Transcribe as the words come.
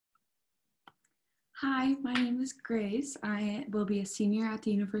Hi, my name is Grace. I will be a senior at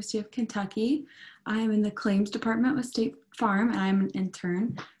the University of Kentucky. I am in the claims department with State Farm and I'm an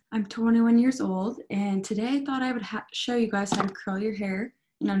intern. I'm 21 years old and today I thought I would show you guys how to curl your hair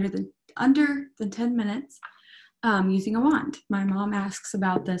in under the 10 minutes using a wand. My mom asks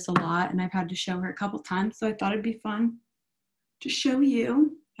about this a lot and I've had to show her a couple times, so I thought it'd be fun to show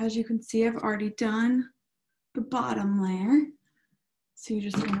you. As you can see, I've already done the bottom layer. So you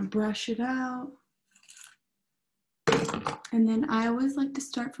just want to brush it out. And then I always like to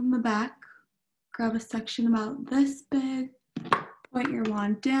start from the back, grab a section about this big, point your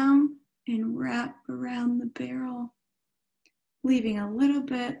wand down, and wrap around the barrel, leaving a little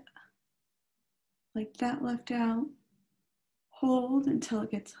bit like that left out. Hold until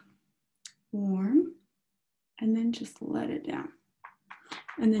it gets warm, and then just let it down.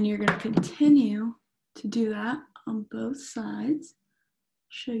 And then you're going to continue to do that on both sides.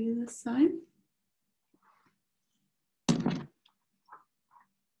 Show you this side.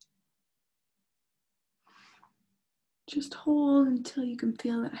 Just hold until you can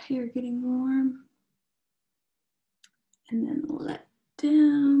feel that hair getting warm. And then let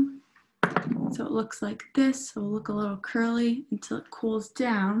down. So it looks like this. So it'll look a little curly until it cools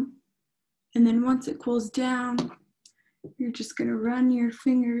down. And then once it cools down, you're just gonna run your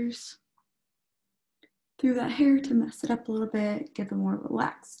fingers through that hair to mess it up a little bit, give a more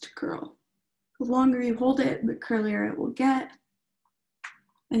relaxed curl. The longer you hold it, the curlier it will get.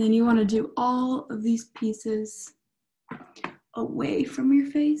 And then you wanna do all of these pieces away from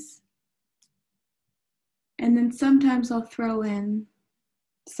your face. And then sometimes I'll throw in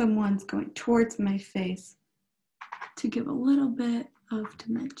some ones going towards my face to give a little bit of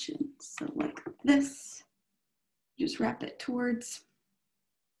dimension. So like this, just wrap it towards.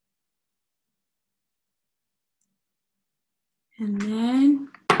 And then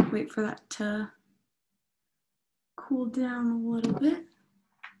wait for that to cool down a little bit.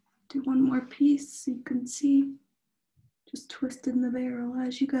 Do one more piece so you can see. Just twist in the barrel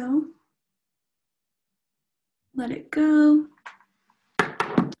as you go. Let it go.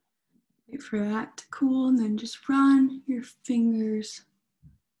 Wait for that to cool and then just run your fingers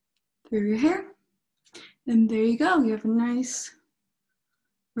through your hair. And there you go. You have a nice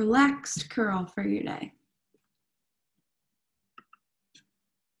relaxed curl for your day.